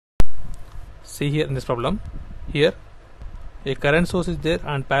See here in this problem, here a current source is there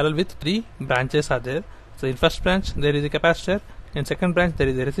and parallel with 3 branches are there. So in first branch there is a capacitor, in second branch there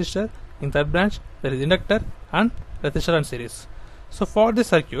is a resistor, in third branch there is inductor and resistor and series. So for this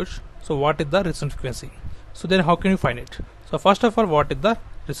circuit, so what is the resonant frequency? So then how can you find it? So first of all, what is the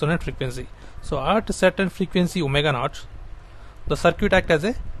resonant frequency? So at a certain frequency omega naught, the circuit acts as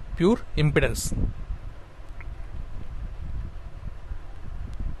a pure impedance.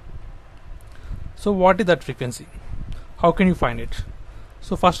 So what is that frequency? How can you find it?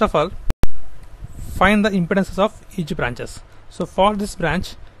 So first of all, find the impedances of each branches. So for this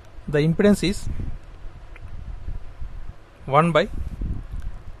branch, the impedance is 1 by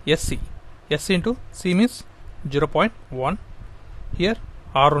SC. SC into C means 0.1. Here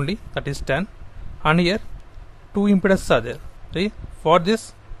R only, that is 10. And here 2 impedances are there. See, for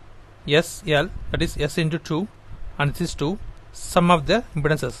this SL, that is S into 2, and this is 2, sum of the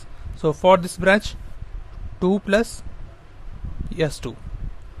impedances. So for this branch 2 plus S2,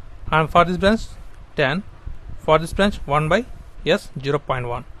 and for this branch 10, for this branch 1 by S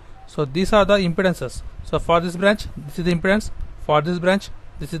 0.1. So these are the impedances. So for this branch this is the impedance, for this branch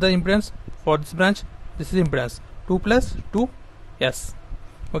this is the impedance, for this branch this is the impedance, 2 plus 2 S.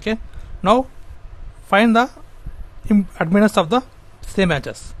 Okay, now find the admittance of the same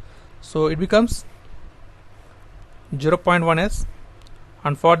branches. So it becomes 0.1 S,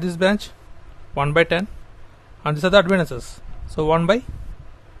 and for this branch 1 by 10, and these are the admittances. So 1 by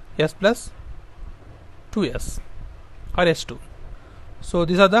S plus 2S or S2. So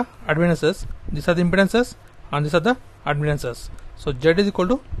these are the admittances, these are the impedances, and these are the admittances. So Z is equal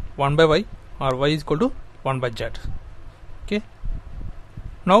to 1 by Y, or Y is equal to 1 by Z. Okay.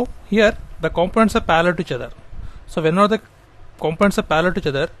 Now here the components are parallel to each other. So whenever the components are parallel to each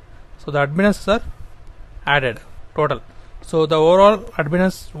other, so the admittances are added total. So the overall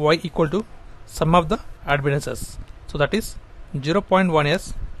admittance Y equal to sum of the admittances. So that is 0.1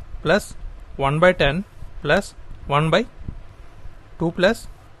 S plus 1 by 10 plus 1 by 2 plus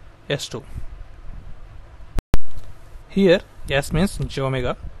S2. Here S means j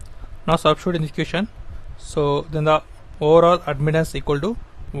omega. Now substitute in this equation. So then the overall admittance equal to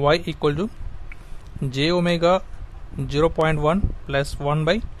Y equal to j omega 0.1 plus 1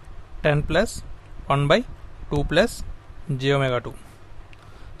 by 10 plus 1 by 2 plus j omega 2.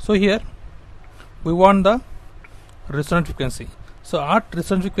 So here we want the resonant frequency. So at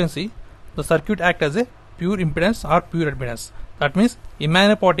resonant frequency, the circuit acts as a pure impedance or pure admittance. That means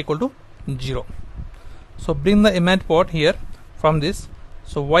imaginary part equal to 0. So bring the imaginary part here from this.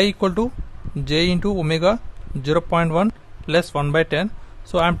 So Y equal to j into omega 0.1 plus 1 by 10.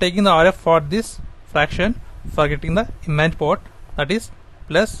 So I am taking the RF for this fraction for getting the imaginary part, that is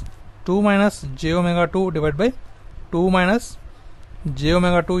plus 2 minus j omega 2 divided by 2 minus j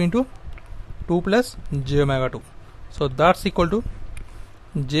omega 2 into 2 plus j omega 2. So that's equal to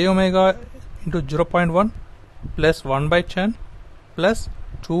j omega into 0.1 plus 1 by 10 plus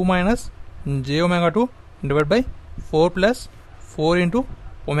 2 minus j omega 2 divided by 4 plus 4 into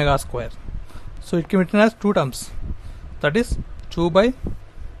omega square. So it can be written as 2 terms, that is 2 by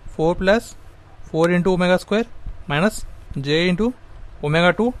 4 plus 4 into omega square minus j into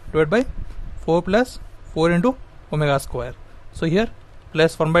omega 2 divided by 4 plus 4 into omega square. So here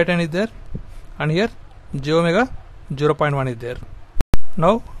plus 1 by 10 is there, and here j omega 0.1 is there.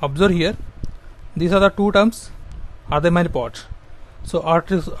 Now observe here, these are the 2 terms are the imaginary part. So at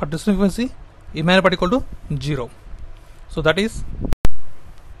this frequency, imaginary part equal to 0. So that is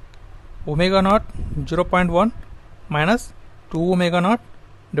omega naught 0.1 minus 2 omega naught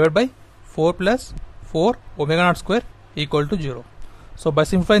divided by 4 plus 4 omega naught square equal to 0. So by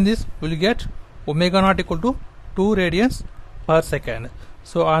simplifying this, we will get omega naught equal to 2 radians per second.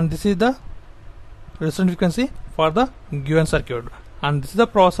 So and this is the resonant frequency for the given circuit, and this is the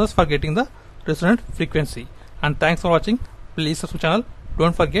process for getting the resonant frequency. And thanks for watching. Please subscribe to the channel.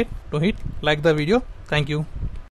 Don't forget to hit like the video. Thank you.